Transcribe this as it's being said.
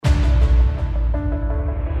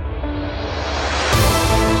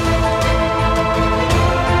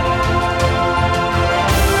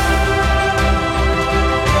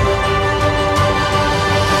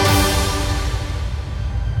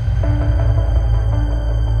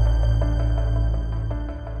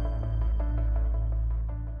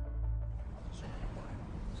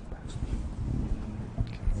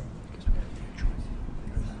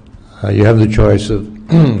You have the choice of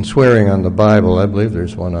swearing on the Bible. I believe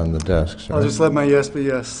there's one on the desk, sir. I'll just let my yes be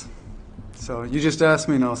yes. So you just ask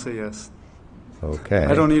me and I'll say yes. Okay.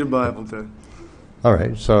 I don't need a Bible to... All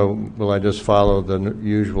right, so will I just follow the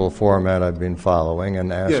usual format I've been following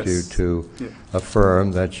and ask you to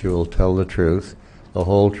affirm that you will tell the truth, the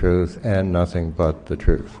whole truth, and nothing but the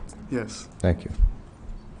truth? Yes. Thank you.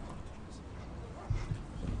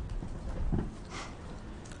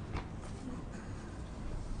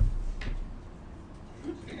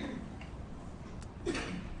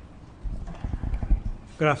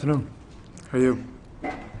 Good afternoon. How are you?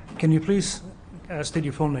 Can you please state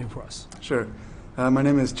your full name for us? Sure. My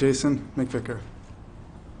name is Jason McVicar.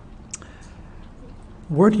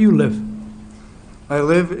 Where do you live? I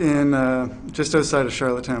live in just outside of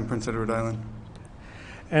Charlottetown, Prince Edward Island.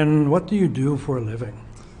 And what do you do for a living?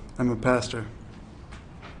 I'm a pastor.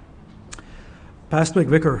 Pastor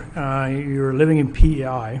McVicar, you're living in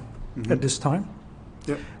PEI at this time?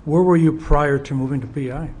 Yep. Where were you prior to moving to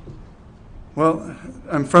PEI? Well,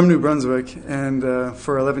 I'm from New Brunswick, and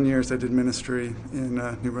for 11 years I did ministry in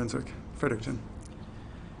New Brunswick, Fredericton.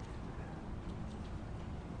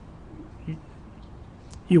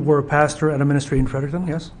 You were a pastor at a ministry in Fredericton,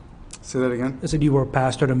 yes? Say that again? I said you were a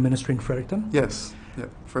pastor at a ministry in Fredericton? Yes,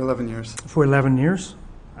 for 11 years. For 11 years.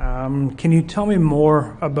 Can you tell me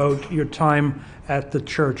more about your time at the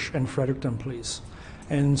church in Fredericton, please?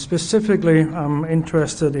 And specifically, I'm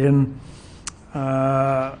interested in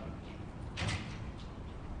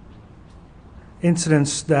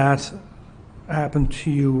incidents that happened to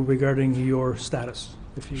you regarding your status,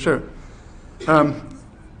 if you Sure.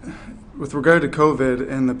 With regard to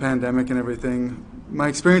COVID and the pandemic and everything, my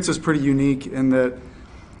experience was pretty unique in that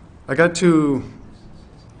I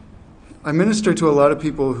ministered to a lot of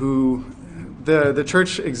people who, the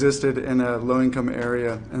church existed in a low-income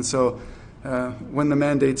area, and so when the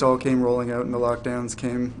mandates all came rolling out and the lockdowns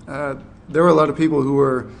came, there were a lot of people who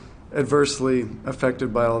were adversely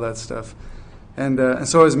affected by all that stuff. And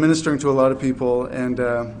so I was ministering to a lot of people, and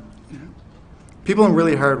people in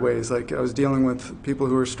really hard ways. Like I was dealing with people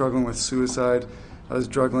who were struggling with suicide. I was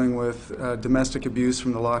struggling with domestic abuse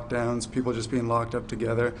from the lockdowns, people just being locked up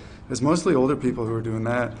together. It was mostly older people who were doing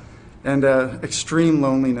that. And extreme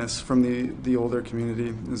loneliness from the older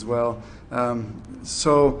community as well.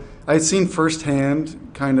 So I had seen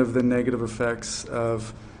firsthand kind of the negative effects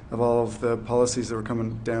of all of the policies that were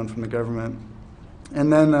coming down from the government.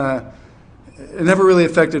 And then it never really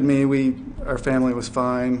affected me. Our family was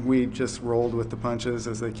fine. We just rolled with the punches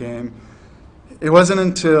as they came. It wasn't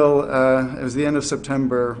until it was the end of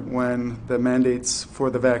September when the mandates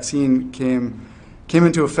for the vaccine came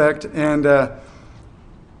into effect, and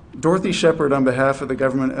Dorothy Shepherd, on behalf of the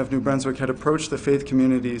government of New Brunswick, had approached the faith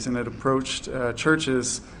communities and had approached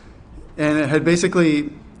churches, and it had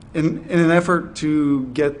basically, in an effort to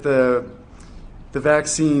get the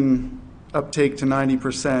vaccine uptake to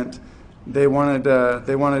 90%, they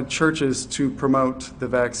wanted churches to promote the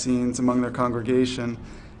vaccines among their congregation,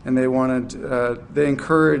 and they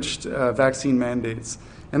encouraged vaccine mandates.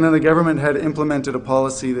 And then the government had implemented a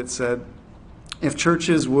policy that said if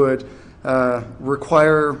churches would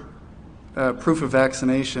require proof of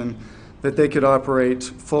vaccination, that they could operate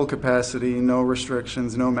full capacity, no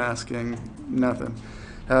restrictions, no masking, nothing.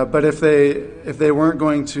 But if they weren't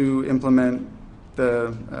going to implement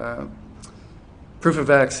the proof of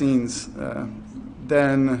vaccines,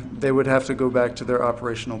 then they would have to go back to their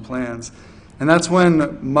operational plans. And that's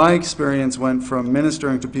when my experience went from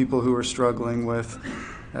ministering to people who were struggling with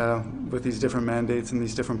these different mandates and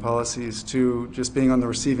these different policies to just being on the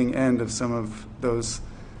receiving end of some of those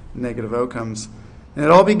negative outcomes. And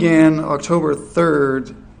it all began October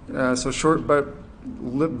 3rd, so short but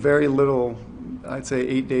very little, I'd say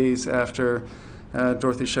 8 days after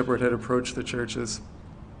Dorothy Shepherd had approached the churches.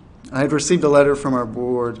 I had received a letter from our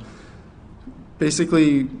board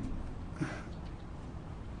basically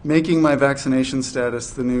making my vaccination status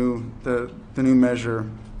the new measure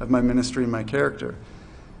of my ministry and my character.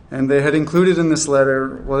 And they had included in this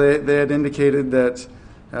letter, they had indicated that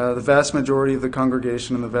the vast majority of the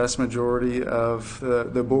congregation and the vast majority of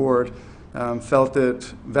the board felt that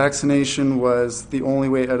vaccination was the only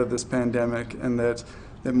way out of this pandemic, and that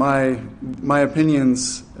my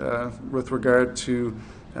opinions with regard to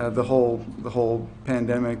the whole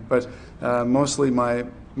pandemic, but mostly my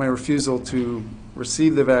refusal to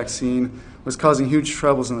receive the vaccine was causing huge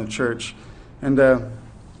troubles in the church. And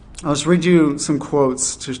I'll just read you some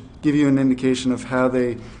quotes to give you an indication of how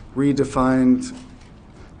they they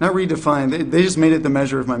just made it the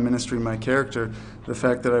measure of my ministry, my character, the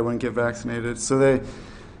fact that I wouldn't get vaccinated. So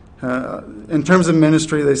In terms of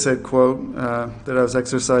ministry, they said, quote, that I was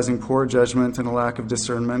exercising poor judgment and a lack of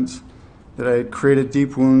discernment, that I had created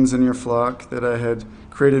deep wounds in your flock, that I had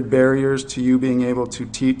created barriers to you being able to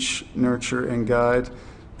teach, nurture, and guide,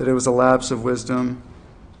 that it was a lapse of wisdom,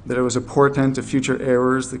 that it was a portent of future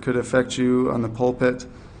errors that could affect you on the pulpit,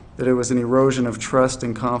 that it was an erosion of trust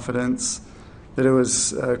and confidence, that it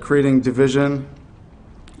was creating division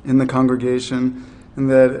in the congregation, and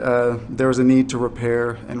that there was a need to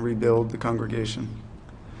repair and rebuild the congregation.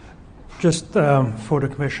 Just for the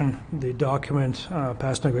Commission, the document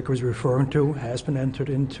Pastor McVicar is referring to has been entered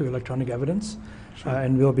into electronic evidence. Sure.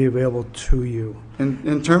 And will be available to you.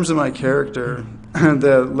 In terms of my character,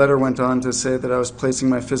 the letter went on to say that I was placing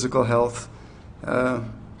my physical health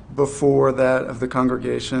before that of the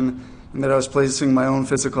congregation, and that I was placing my own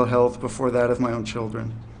physical health before that of my own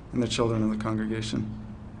children and the children of the congregation.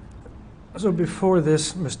 So before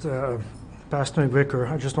this, Mr. Pastor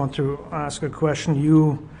McVicar, I just want to ask a question.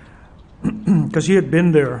 You, because you had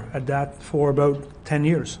been there at that for about 10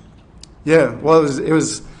 years. Yeah, well, it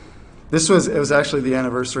was actually the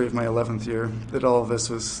anniversary of my 11th year that all of this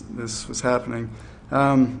was happening.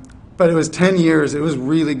 But it was 10 years. It was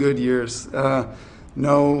really good years.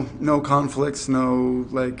 No conflicts, no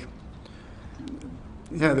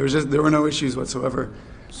there were no issues whatsoever.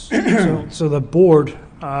 So the board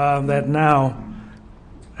that now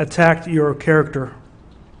attacked your character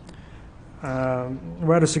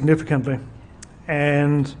rather significantly,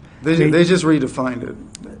 and they just redefined it.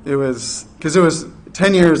 It was because it was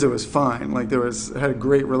 10 years. It was fine. I had a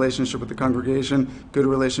great relationship with the congregation, good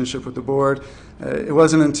relationship with the board. It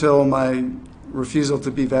wasn't until my refusal to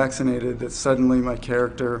be vaccinated that suddenly my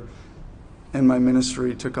character and my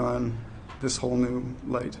ministry took on this whole new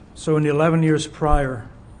light. So in the 11 years prior,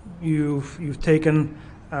 you've taken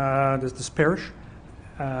this parish,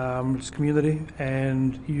 this community,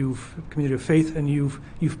 and community of faith, and you've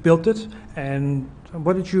built it. And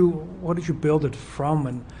what did you build it from,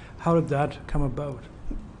 and how did that come about?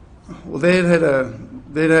 Well, they'd had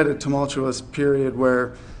a tumultuous period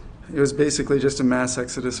where it was basically just a mass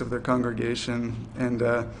exodus of their congregation, and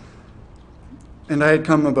I had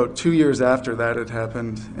come about 2 years after that had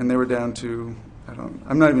happened, and they were down to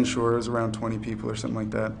I'm not even sure, it was around 20 people or something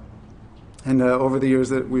like that. And over the years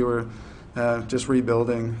that we were just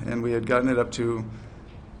rebuilding, and we had gotten it up to,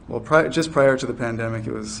 just prior to the pandemic,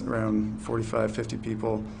 it was around 45, 50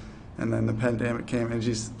 people. And then the pandemic came and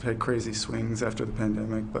just had crazy swings after the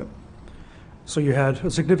pandemic. So you had a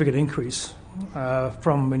significant increase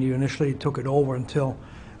from when you initially took it over until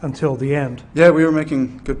the end. Yeah, we were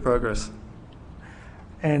making good progress.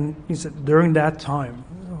 And you said during that time,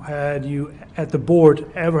 had you at the board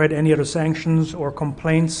ever had any other sanctions or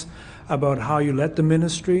complaints about how you led the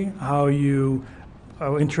ministry, how you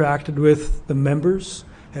interacted with the members?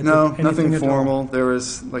 No, nothing formal. There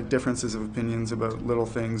was differences of opinions about little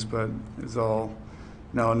things, but it's all,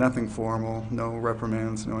 nothing formal, no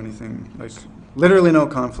reprimands, no anything, literally no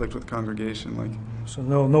conflict with the congregation. So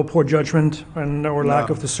no poor judgment or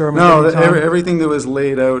lack of discernment? No, everything that was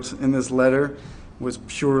laid out in this letter was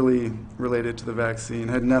purely related to the vaccine,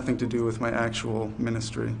 had nothing to do with my actual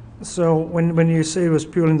ministry. So when you say it was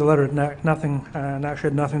purely in the letter, nothing, and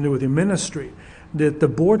actually had nothing to do with your ministry, did the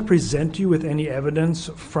board present you with any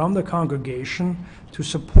evidence from the congregation to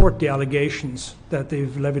support the allegations that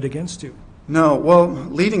they've levied against you? No. Well,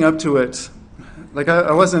 leading up to it,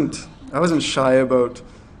 I wasn't shy about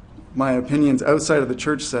my opinions outside of the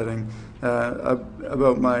church setting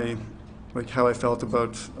about my how I felt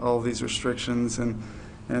about all these restrictions and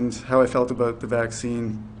how I felt about the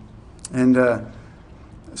vaccine, and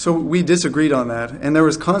so we disagreed on that. And there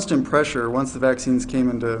was constant pressure once the vaccines came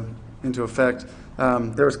into effect.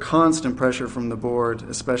 There was constant pressure from the board,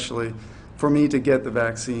 especially, for me to get the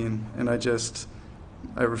vaccine, and I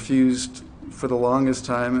refused for the longest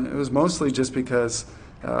time. And it was mostly just because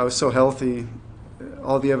I was so healthy.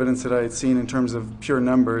 All the evidence that I had seen in terms of pure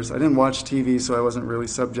numbers. I didn't watch TV, so I wasn't really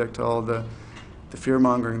subject to all the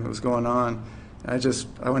fear-mongering that was going on. I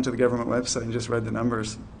went to the government website and just read the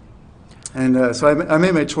numbers. And so I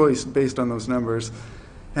made my choice based on those numbers.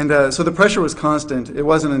 And so the pressure was constant. It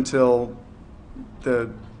wasn't until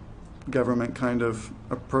the government kind of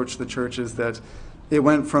approached the churches that it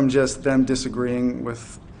went from just them disagreeing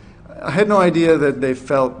with... I had no idea that they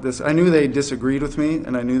felt this. I knew they disagreed with me,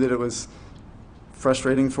 and I knew that it was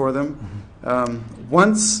frustrating for them. Mm-hmm.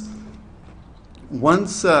 Once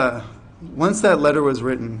that letter was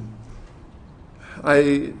written,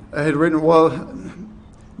 I had written,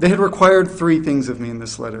 they had required 3 things of me in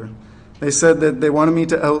this letter. They said that they wanted me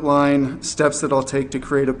to outline steps that I'll take to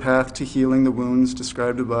create a path to healing the wounds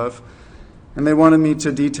described above. And they wanted me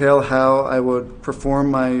to detail how I would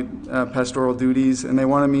perform my pastoral duties, and they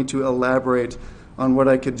wanted me to elaborate on what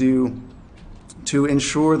I could do to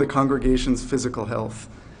ensure the congregation's physical health.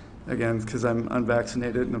 Again, because I'm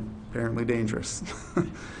unvaccinated and apparently dangerous.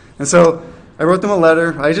 And so I wrote them a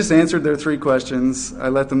letter. I just answered their 3 questions. I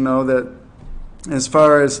let them know that as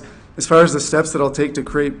far as the steps that I'll take to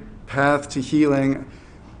create path to healing,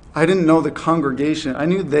 I didn't know the congregation. I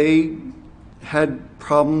knew they had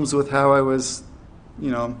problems with how I was,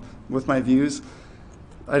 with my views.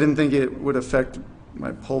 I didn't think it would affect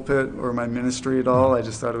my pulpit or my ministry at all. I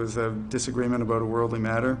just thought it was a disagreement about a worldly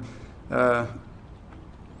matter.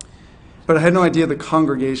 But I had no idea the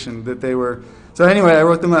congregation that they were. So anyway, I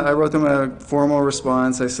wrote them a formal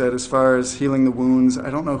response. I said, as far as healing the wounds,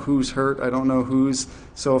 I don't know who's hurt. I don't know who's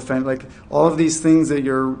so offended. Like all of these things that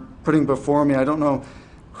you're putting before me, I don't know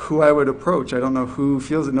who I would approach. I don't know who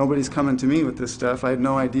feels it. Nobody's coming to me with this stuff. I had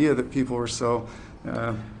no idea that people were so,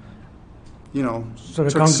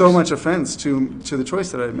 took so much offense to the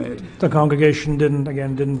choice that I made. The congregation didn't.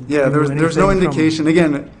 Yeah, there's no indication.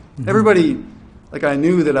 Again, everybody. Like I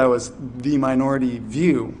knew that I was the minority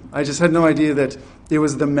view. I just had no idea that it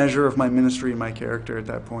was the measure of my ministry and my character at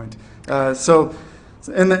that point. I said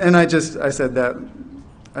that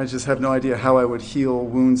I just have no idea how I would heal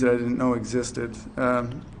wounds that I didn't know existed.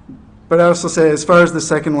 But I also say, as far as the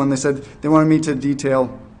second one, they said they wanted me to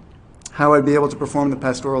detail how I'd be able to perform the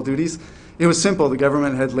pastoral duties. It was simple. The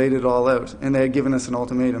government had laid it all out, and they had given us an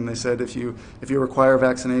ultimatum. They said if you require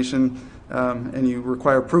vaccination and you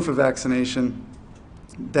require proof of vaccination,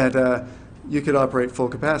 that you could operate full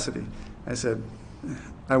capacity. I said,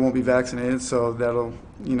 I won't be vaccinated, so that'll,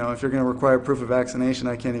 if you're going to require proof of vaccination,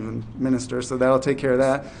 I can't even minister, so that'll take care of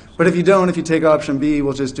that. But if you take option B,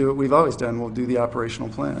 we'll just do what we've always done. We'll do the operational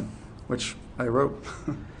plan, which I wrote.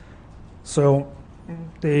 So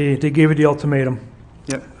they gave you the ultimatum.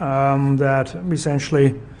 Yep. That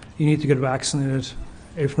essentially you need to get vaccinated.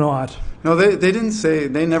 If not... No, they didn't say,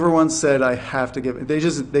 they never once said I have to get,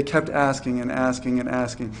 they kept asking and asking and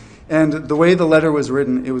asking. And the way the letter was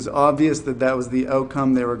written, it was obvious that was the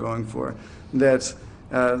outcome they were going for. That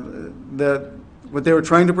what they were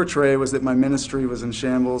trying to portray was that my ministry was in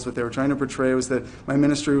shambles. What they were trying to portray was that my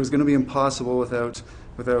ministry was going to be impossible without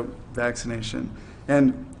vaccination.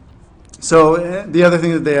 And so the other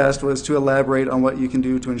thing that they asked was to elaborate on what you can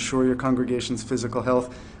do to ensure your congregation's physical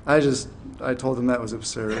health. I told them that was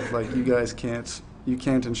absurd. Like, you guys you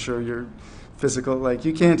can't ensure your physical, like,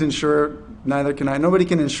 you can't ensure, neither can I. Nobody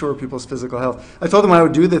can ensure people's physical health. I told them I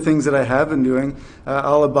would do the things that I have been doing.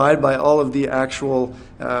 I'll abide by all of the actual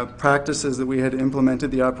practices that we had implemented,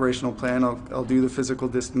 the operational plan. I'll do the physical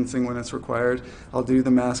distancing when it's required. I'll do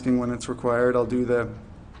the masking when it's required. I'll do the...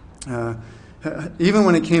 even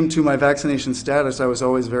when it came to my vaccination status, I was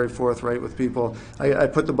always very forthright with people. I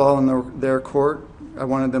put the ball in their court. I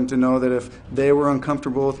wanted them to know that if they were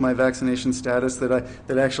uncomfortable with my vaccination status, that I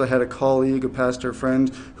actually had a colleague, a pastor friend,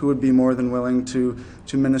 who would be more than willing to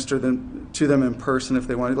minister to them in person if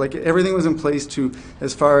they wanted. Like, everything was in place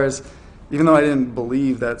as far as, even though I didn't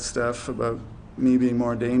believe that stuff about me being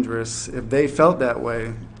more dangerous, if they felt that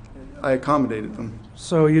way, I accommodated them.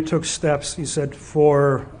 So you took steps, you said,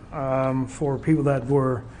 for people that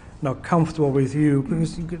were not comfortable with you,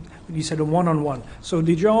 because you said a one-on-one. So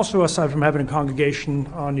did you also, aside from having a congregation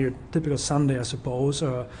on your typical Sunday, I suppose,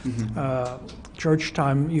 church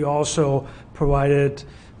time, you also provided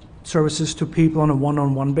services to people on a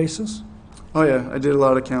one-on-one basis? Oh yeah, I did a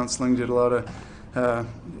lot of counseling, did a lot of,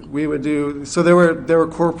 we would do, so there were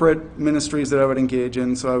corporate ministries that I would engage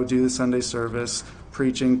in, so I would do the Sunday service,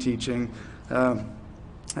 preaching, teaching,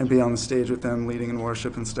 I'd be on the stage with them, leading in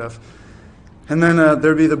worship and stuff. And then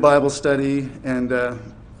there'd be the Bible study, and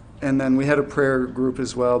then we had a prayer group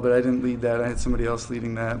as well, but I didn't lead that. I had somebody else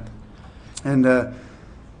leading that. And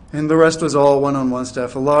the rest was all one-on-one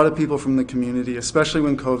stuff. A lot of people from the community, especially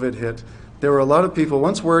when COVID hit. There were a lot of people,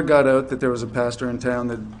 once word got out that there was a pastor in town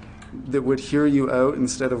that would hear you out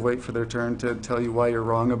instead of wait for their turn to tell you why you're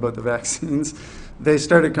wrong about the vaccines, they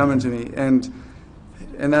started coming to me. And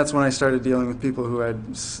that's when I started dealing with people who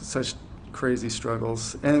had such crazy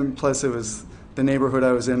struggles. And plus, it was the neighborhood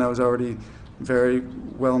I was in. I was already very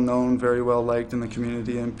well known, very well liked in the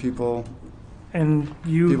community, and people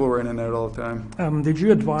were in and out all the time. Did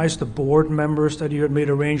you advise the board members that you had made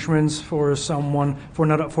arrangements for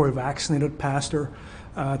a vaccinated pastor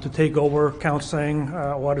to take over counseling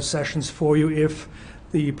or the sessions for you if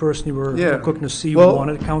the person you were cooking to see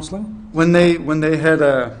wanted counseling? When they had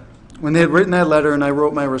written that letter and I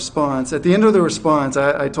wrote my response, at the end of the response,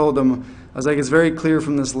 I told them, I was like, it's very clear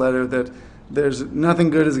from this letter that there's nothing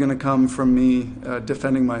good is going to come from me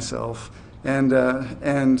defending myself. And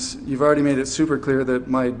you've already made it super clear that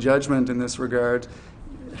my judgment in this regard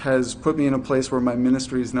has put me in a place where my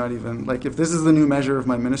ministry is not even, like, if this is the new measure of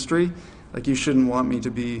my ministry, like, you shouldn't want me to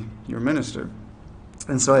be your minister.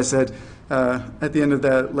 And so I said, at the end of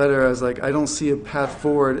that letter, I was like, I don't see a path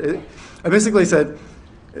forward. I basically said,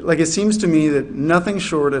 like, it seems to me that nothing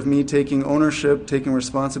short of me taking ownership, taking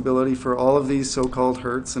responsibility for all of these so-called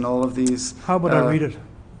hurts and all of these... How about I read it?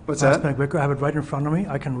 What's that? McVicar, I have it right in front of me.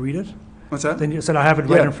 I can read it. What's that? Then you said I have it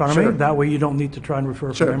right in front of sure. me. That way you don't need to try and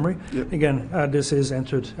refer from memory. Yep. Again, this is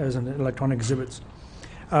entered as an electronic exhibit.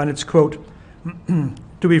 And it's, quote,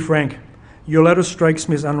 to be frank, your letter strikes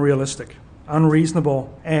me as unrealistic,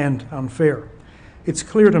 unreasonable, and unfair. It's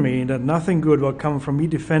clear to me that nothing good will come from me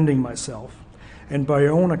defending myself, and by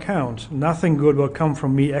your own account, nothing good will come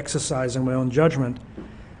from me exercising my own judgment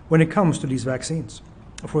when it comes to these vaccines.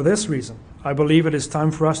 For this reason, I believe it is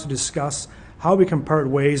time for us to discuss how we can part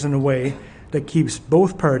ways in a way that keeps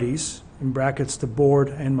both parties, in brackets the board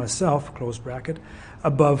and myself, close bracket,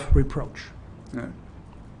 above reproach. Yeah.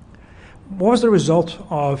 What was the result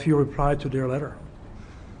of your reply to their letter?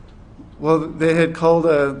 Well, they called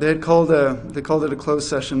it a closed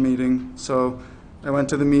session meeting. So I went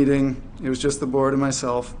to the meeting. It was just the board and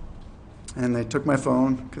myself, and they took my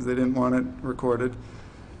phone because they didn't want it recorded.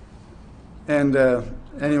 And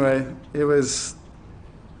anyway, it was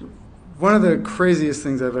one of the craziest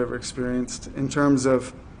things I've ever experienced in terms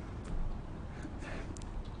of,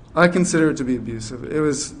 I consider it to be abusive. It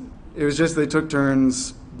was just they took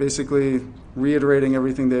turns basically reiterating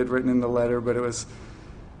everything they had written in the letter, but it was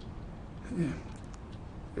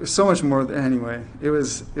so much more. Anyway, it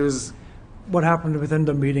was. What happened within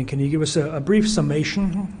the meeting? Can you give us a brief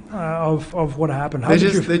summation of what happened? How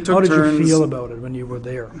did you feel about it when you were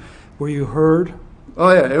there? Were you heard?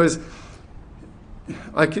 Oh yeah, it was.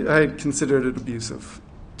 I considered it abusive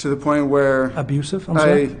to the point where abusive. I'm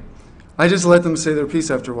sorry. I just let them say their piece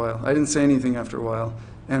after a while. I didn't say anything after a while,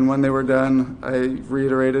 and when they were done, I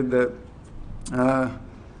reiterated that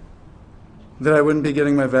that I wouldn't be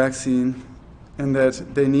getting my vaccine, and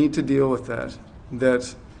that they need to deal with that.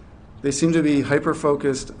 That they seem to be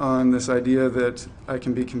hyper-focused on this idea that I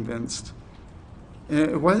can be convinced. And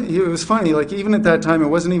it was funny, like even at that time, it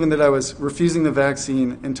wasn't even that I was refusing the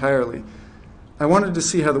vaccine entirely. I wanted to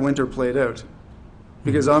see how the winter played out,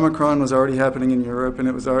 because Omicron was already happening in Europe, and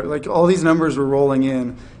it was already, like all these numbers were rolling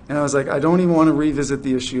in, and I was like, I don't even want to revisit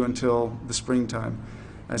the issue until the springtime.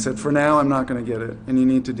 I said, for now, I'm not going to get it, and you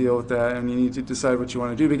need to deal with that, and you need to decide what you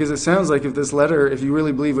want to do, because it sounds like if this letter, if you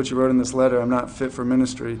really believe what you wrote in this letter, I'm not fit for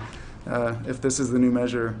ministry. If this is the new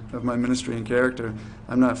measure of my ministry and character,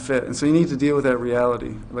 I'm not fit. And so you need to deal with that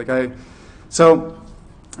reality. So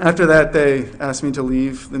after that, they asked me to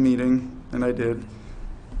leave the meeting, and I did.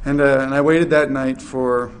 And I waited that night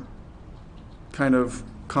for kind of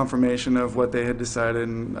confirmation of what they had decided,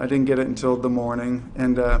 and I didn't get it until the morning.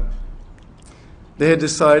 And they had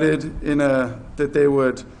decided that they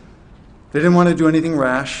didn't want to do anything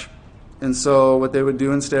rash. And so what they would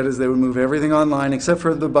do instead is they would move everything online except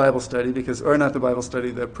for the Bible study,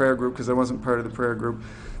 the prayer group, because I wasn't part of the prayer group.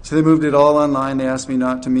 So they moved it all online. They asked me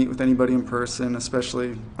not to meet with anybody in person,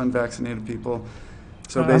 especially unvaccinated people.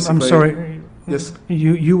 So basically, I'm sorry. Yes.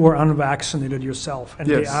 You were unvaccinated yourself, and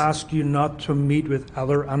yes. They asked you not to meet with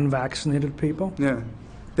other unvaccinated people? Yeah.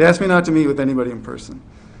 They asked me not to meet with anybody in person.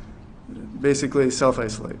 Basically,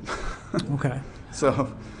 self-isolate. Okay.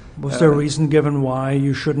 So... Was there a reason given why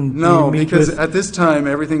you shouldn't No, meet because with... at this time,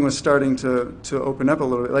 everything was starting to open up a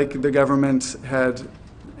little bit. Like the government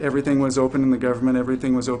everything was open in the government,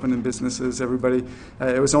 everything was open in businesses, everybody.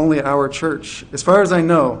 It was only our church. As far as I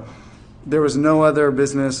know, there was no other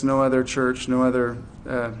business, no other church, no other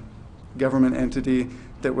government entity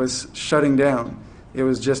that was shutting down. It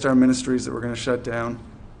was just our ministries that were going to shut down.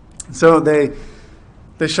 So they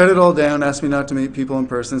shut it all down, asked me not to meet people in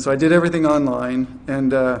person. So I did everything online,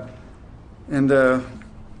 and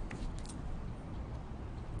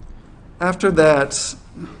after that,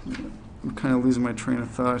 I'm kind of losing my train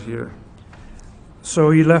of thought here.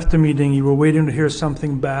 So you left the meeting. You were waiting to hear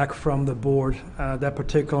something back from the board that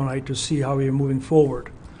particular night to see how you're moving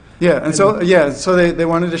forward. Yeah, and so they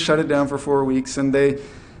wanted to shut it down for 4 weeks, and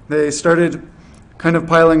they started kind of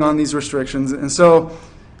piling on these restrictions, and so.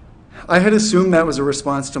 I had assumed that was a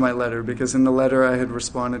response to my letter, because in the letter I had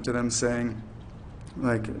responded to them saying,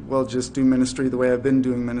 like, well, just do ministry the way I've been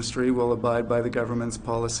doing ministry. We'll abide by the government's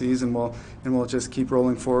policies, and we'll just keep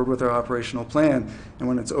rolling forward with our operational plan. And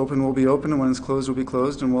when it's open, we'll be open, and when it's closed, we'll be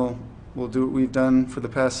closed, and we'll do what we've done for the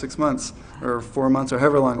past 6 months or 4 months or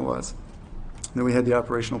however long it was that we had the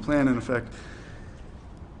operational plan in effect.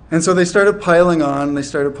 And so they started piling on. They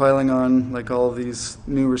started piling on like all of these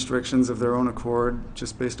new restrictions of their own accord,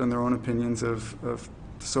 just based on their own opinions of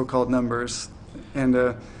so-called numbers. And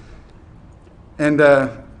I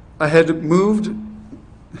had moved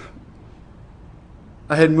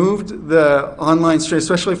the online stream,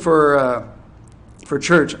 especially for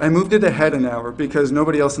church. I moved it ahead an hour because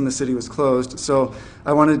nobody else in the city was closed. So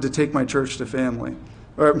I wanted to take my church to family,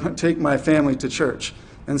 or take my family to church.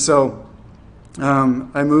 And so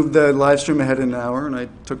I moved the live stream ahead an hour, and I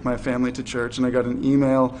took my family to church. And I got an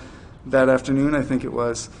email that afternoon, I think it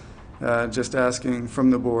was, just asking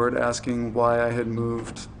from the board, asking why I had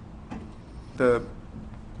moved the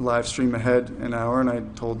live stream ahead an hour. And I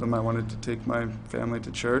told them I wanted to take my family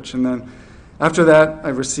to church. And then after that, I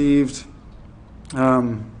received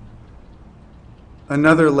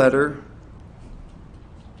another letter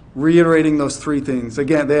reiterating those three things.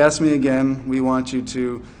 Again, they asked me again, we want you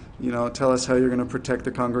to, tell us how you're going to protect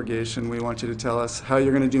the congregation. We want you to tell us how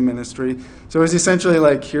you're going to do ministry. So it was essentially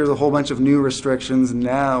like, here's a whole bunch of new restrictions.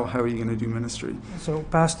 Now, how are you going to do ministry? So,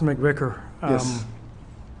 Pastor McVicar, Yes.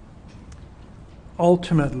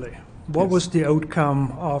 Ultimately, what Yes. was the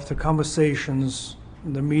outcome of the conversations,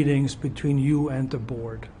 the meetings between you and the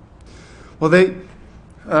board? Well, at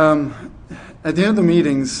the end of the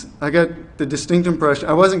meetings, I got the distinct impression,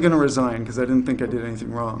 I wasn't going to resign because I didn't think I did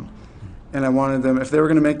anything wrong. And I wanted them, if they were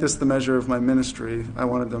going to make this the measure of my ministry, I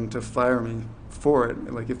wanted them to fire me for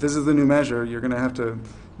it. Like, if this is the new measure, you're going to have to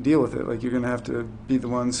deal with it. Like, you're going to have to be the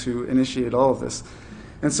ones who initiate all of this.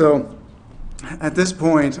 And so, at this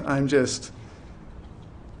point, I've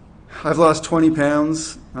lost 20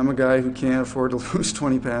 pounds. I'm a guy who can't afford to lose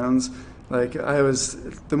 20 pounds. Like, I was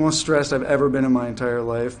the most stressed I've ever been in my entire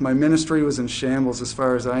life. My ministry was in shambles as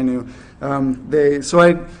far as I knew.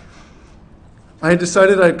 I had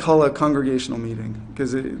decided I'd call a congregational meeting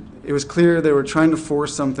because it was clear they were trying to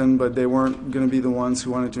force something, but they weren't going to be the ones who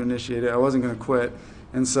wanted to initiate it. I wasn't going to quit.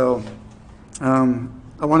 And so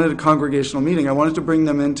I wanted a congregational meeting. I wanted to bring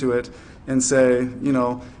them into it and say,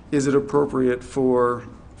 is it appropriate for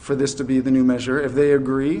this to be the new measure? If they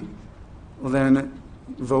agree, well, then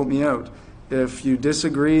vote me out. If you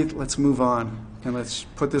disagree, let's move on and let's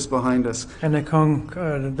put this behind us. And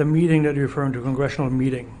the meeting that you're referring to, congressional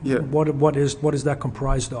meeting, Yeah. What is that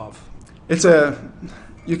comprised of?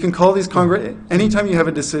 You can call these anytime you have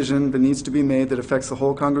a decision that needs to be made that affects the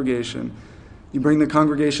whole congregation, you bring the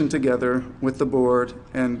congregation together with the board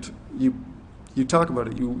and you talk about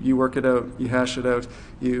it, you work it out, you hash it out,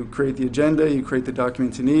 you create the agenda, you create the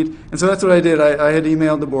documents you need. And so that's what I did. I had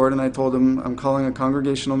emailed the board and I told them I'm calling a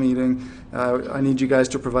congregational meeting. I need you guys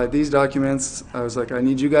to provide these documents. I was like, I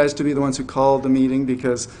need you guys to be the ones who call the meeting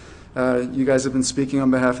because you guys have been speaking on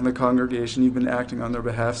behalf of the congregation. You've been acting on their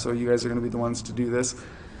behalf, so you guys are going to be the ones to do this.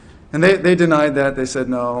 And they denied that. They said,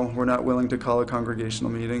 no, we're not willing to call a congregational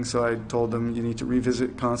meeting. So I told them, you need to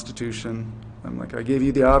revisit Constitution. I'm like, I gave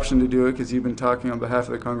you the option to do it because you've been talking on behalf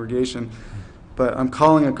of the congregation, but I'm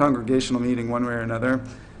calling a congregational meeting one way or another.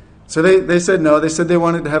 So they said no. They said they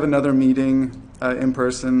wanted to have another meeting in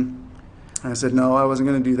person. I said no, I wasn't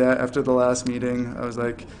going to do that. After the last meeting, I was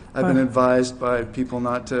like, I've been advised by people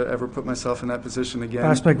not to ever put myself in that position again.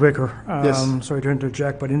 Pastor McVicar, Yes. Sorry to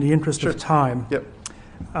interject, but in the interest Sure. of time, Yep.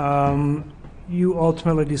 You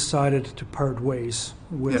ultimately decided to part ways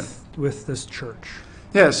with this church.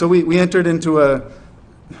 Yeah, so we entered into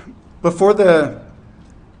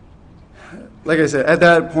like I said, at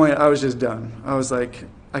that point, I was just done. I was like,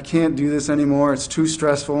 I can't do this anymore. It's too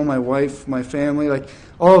stressful. My wife, my family, like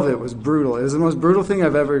all of it was brutal. It was the most brutal thing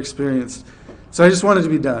I've ever experienced. So I just wanted to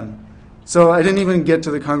be done. So I didn't even get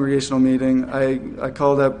to the congregational meeting. I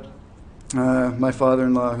called up my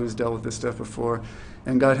father-in-law, who's dealt with this stuff before,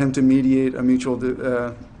 and got him to mediate a mutual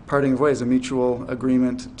parting of ways, a mutual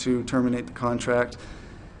agreement to terminate the contract.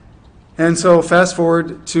 And so fast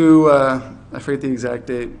forward to, I forget the exact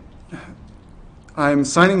date, I'm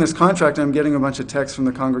signing this contract and I'm getting a bunch of texts from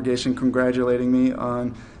the congregation congratulating me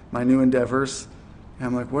on my new endeavors. And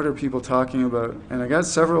I'm like, what are people talking about? And I got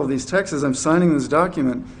several of these texts as I'm signing this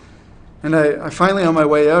document. And I finally, on my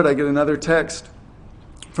way out, I get another text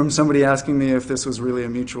from somebody asking me if this was really a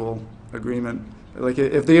mutual agreement. Like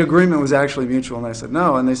if the agreement was actually mutual. And I said,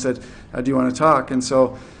 no. And they said, do you want to talk? And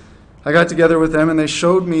so I got together with them and they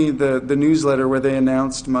showed me the newsletter where they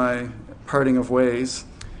announced my parting of ways.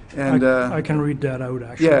 And I can read that out,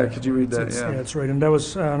 actually. Yeah, could you read that? It's, Yeah. That's right. And that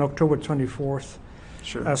was on October 24th.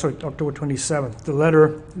 Sure. October 27th. The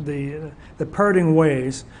letter, the parting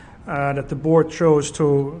ways that the board chose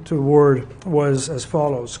to word was as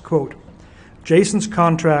follows, quote, Jason's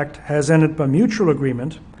contract has ended by mutual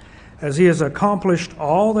agreement as he has accomplished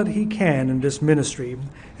all that he can in this ministry,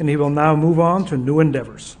 and he will now move on to new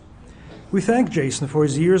endeavors. We thank Jason for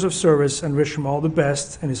his years of service and wish him all the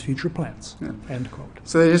best in his future plans." Yeah. End quote.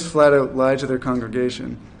 So they just flat out lied to their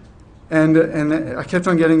congregation. And I kept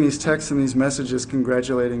on getting these texts and these messages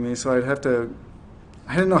congratulating me, so I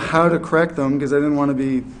didn't know how to correct them because I didn't want to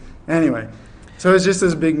be, anyway. So it was just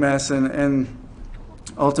this big mess, and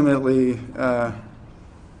ultimately,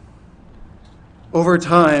 over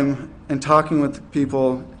time and talking with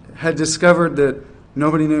people, had discovered that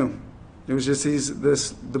nobody knew. It was just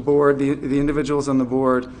the board, the individuals on the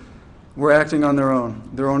board were acting on their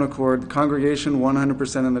own accord. The congregation,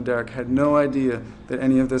 100% in the dark, had no idea that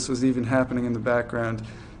any of this was even happening in the background.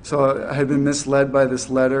 So I had been misled by this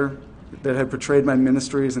letter that had portrayed my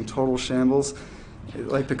ministry as in total shambles.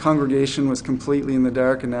 Like the congregation was completely in the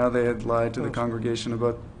dark, and now they had lied to the congregation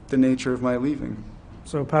about the nature of my leaving.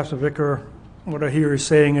 So, Pastor Vicar, what I hear you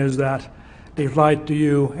saying is that they've lied to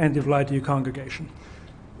you and they've lied to your congregation.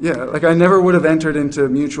 Yeah, like I never would have entered into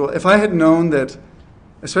mutual... If I had known that,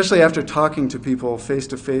 especially after talking to people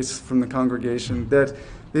face-to-face from the congregation, that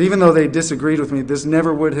even though they disagreed with me, this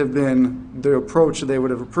never would have been the approach they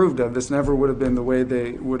would have approved of. This never would have been the way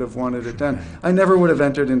they would have wanted it done. I never would have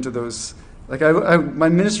entered into those... Like, my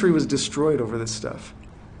ministry was destroyed over this stuff.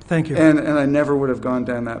 Thank you. And I never would have gone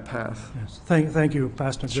down that path. Yes. Thank you,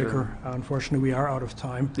 Pastor Sure. Vicar. Unfortunately, we are out of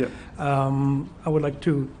time. Yep. I would like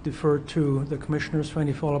to defer to the commissioners for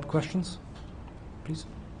any follow-up questions, please.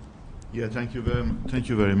 Yeah, thank you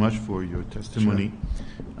very much for your testimony.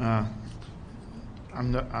 Sure.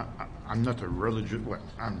 I'm not a religious. Well,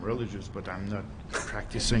 I'm religious, but I'm not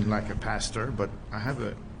practicing like a pastor. But I have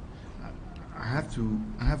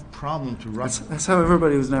problem to write. That's how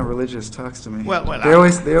everybody who's not religious talks to me. Well, they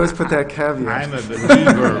always put that caveat.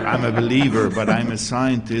 I'm a believer, but I'm a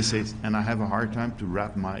scientist, and I have a hard time to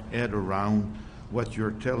wrap my head around what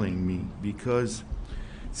you're telling me, because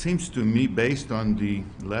it seems to me, based on the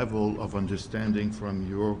level of understanding from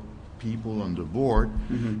your people on the board,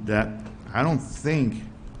 that I don't think,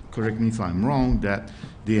 correct me if I'm wrong, that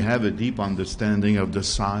they have a deep understanding of the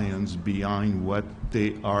science behind what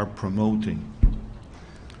they are promoting.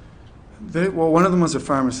 Well, one of them was a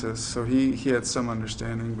pharmacist, so he had some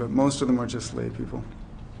understanding, but most of them are just lay people.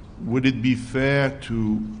 Would it be fair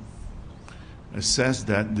to assess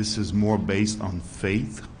that this is more based on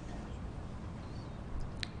faith?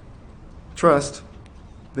 Trust.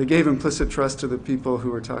 They gave implicit trust to the people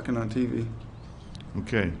who were talking on TV.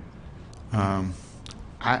 Okay.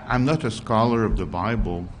 I'm not a scholar of the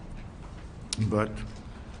Bible, but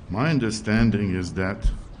my understanding is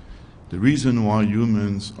that the reason why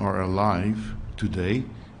humans are alive today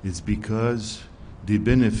is because they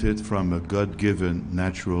benefit from a God-given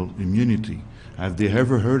natural immunity. Have they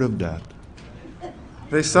ever heard of that?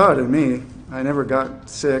 They saw it in me. I never got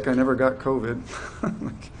sick. I never got COVID.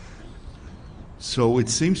 So it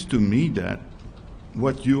seems to me that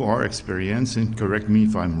what you are experiencing, correct me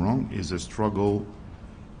if I'm wrong, is a struggle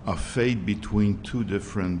of faith between two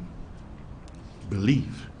different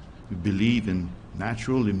beliefs. You believe in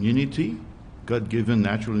natural immunity, God-given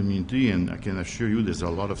natural immunity, and I can assure you there's a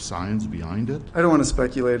lot of science behind it. I don't want to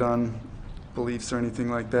speculate on beliefs or anything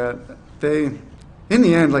like that. In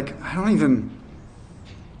the end,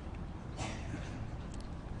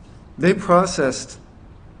 they processed,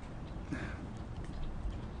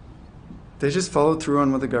 they just followed through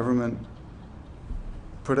on what the government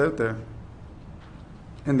put out there.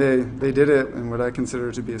 And they did it in what I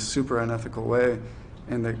consider to be a super unethical way,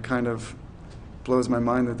 and that kind of blows my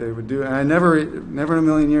mind that they would do it. And I never in a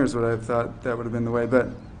million years would I have thought that would have been the way, but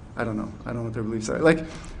I don't know. I don't know what their beliefs are. Like,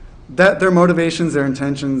 that, their motivations, their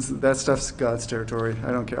intentions, that stuff's God's territory.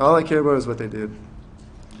 I don't care. All I care about is what they did.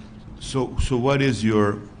 So what is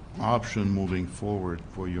your option moving forward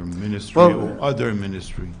for your ministry or other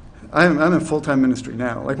ministry? I'm in full-time ministry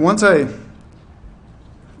now. Like,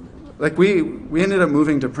 we ended up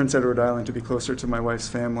moving to Prince Edward Island to be closer to my wife's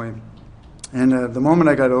family. And the moment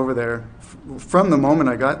I got over there, from the moment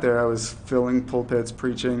I got there, I was filling pulpits,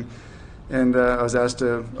 preaching, and I was asked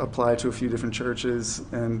to apply to a few different churches.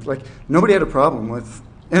 And, nobody had a problem with...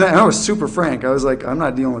 And I was super frank. I was like, I'm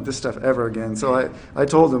not dealing with this stuff ever again. So I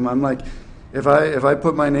told them, I'm like, if I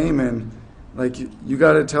put my name in, you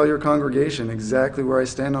got to tell your congregation exactly where I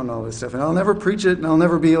stand on all this stuff. And I'll never preach it, and I'll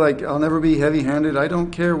never be heavy-handed. I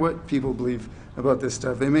don't care what people believe about this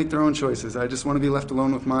stuff. They make their own choices. I just want to be left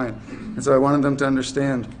alone with mine. And so I wanted them to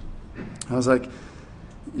understand. I was like,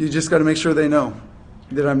 you just got to make sure they know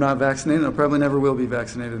that I'm not vaccinated. I probably never will be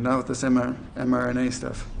vaccinated, not with this mRNA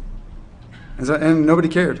stuff. And nobody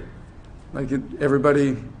cared.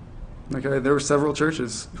 Everybody Like there were several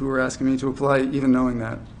churches who were asking me to apply, even knowing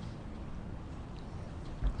that.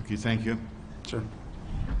 Okay, thank you. Sure.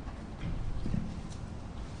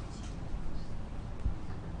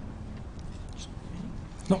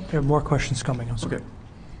 No, we have more questions coming. I'm sorry. Okay.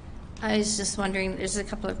 I was just wondering, there's a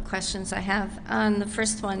couple of questions I have. On the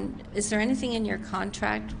first one, is there anything in your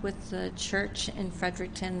contract with the church in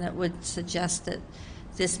Fredericton that would suggest that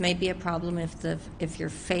this may be a problem if your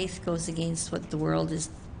faith goes against what the world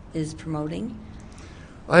is promoting?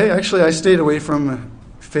 I stayed away from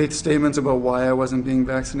faith statements about why I wasn't being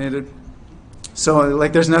vaccinated. So,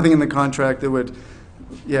 like, there's nothing in the contract that would,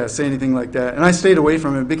 say anything like that. And I stayed away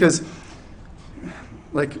from it because,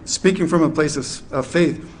 like, speaking from a place of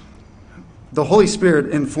faith, the Holy Spirit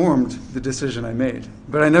informed the decision I made.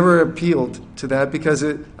 But I never appealed to that because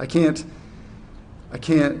I can't,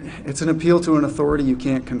 it's an appeal to an authority you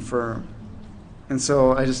can't confirm. And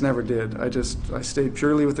so I just never did. I stayed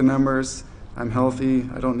purely with the numbers. I'm healthy.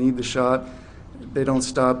 I don't need the shot. They don't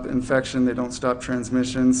stop infection. They don't stop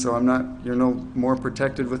transmission. So you're no more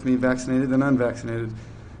protected with me vaccinated than unvaccinated.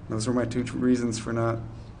 Those were my two reasons for not,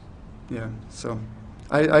 so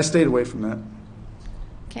I stayed away from that.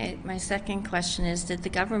 Okay, my second question is,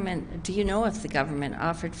 do you know if the government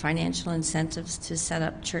offered financial incentives to set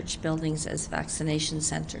up church buildings as vaccination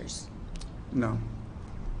centers? No.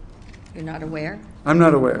 You're not aware? I'm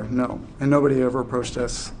not aware, no. And nobody ever approached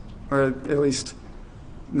us, or at least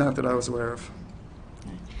not that I was aware of.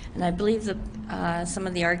 And I believe that some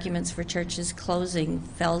of the arguments for churches closing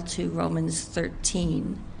fell to Romans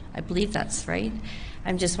 13. I believe that's right.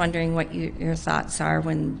 I'm just wondering what your thoughts are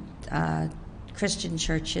when Christian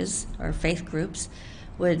churches or faith groups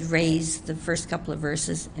would raise the first couple of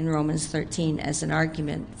verses in Romans 13 as an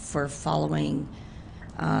argument for following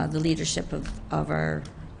the leadership of our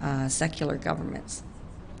secular governments.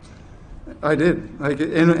 I did,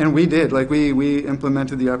 and we did. Like we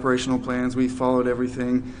implemented the operational plans. We followed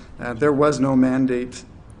everything. There was no mandate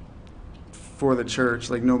for the church.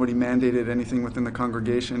 Like nobody mandated anything within the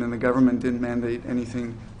congregation, and the government didn't mandate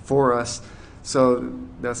anything for us. So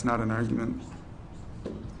that's not an argument.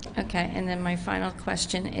 Okay, and then my final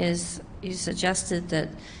question is, you suggested that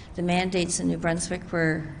the mandates in New Brunswick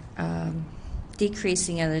were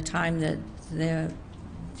decreasing at a time that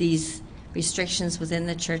these restrictions within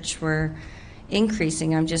the church were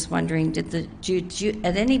increasing. I'm just wondering, did you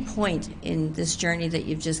at any point in this journey that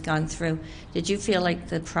you've just gone through, did you feel like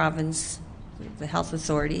the province, the health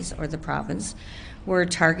authorities or the province, were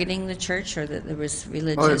targeting the church, or that there was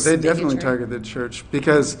religious they definitely bigotry? targeted the church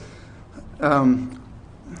because,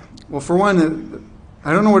 well, for one,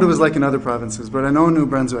 I don't know what it was like in other provinces, but I know in New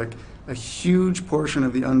Brunswick, a huge portion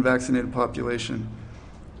of the unvaccinated population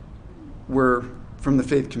were from the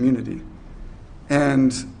faith community.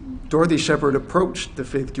 And Dorothy Shepherd approached the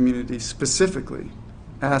faith community specifically,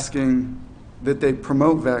 asking that they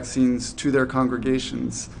promote vaccines to their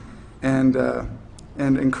congregations and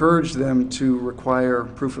encourage them to require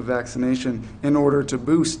proof of vaccination in order to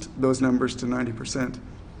boost those numbers to 90%.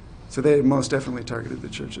 So they most definitely targeted the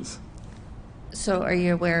churches. So are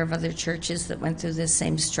you aware of other churches that went through this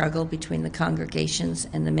same struggle between the congregations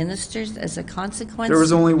and the ministers as a consequence? There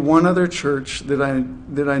was only one other church that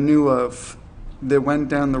I knew of that went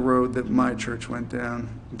down the road that my church went down.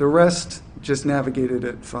 The rest just navigated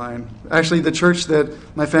it fine. Actually, the church that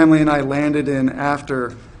my family and I landed in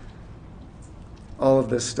after all of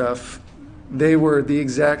this stuff, they were the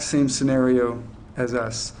exact same scenario as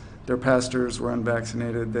us. Their pastors were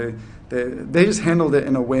unvaccinated. They just handled it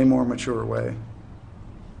in a way more mature way.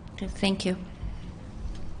 Okay, thank you.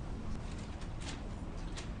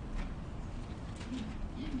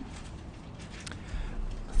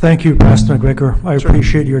 Thank you, Pastor McVicar. I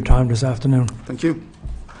appreciate your time this afternoon. Thank you.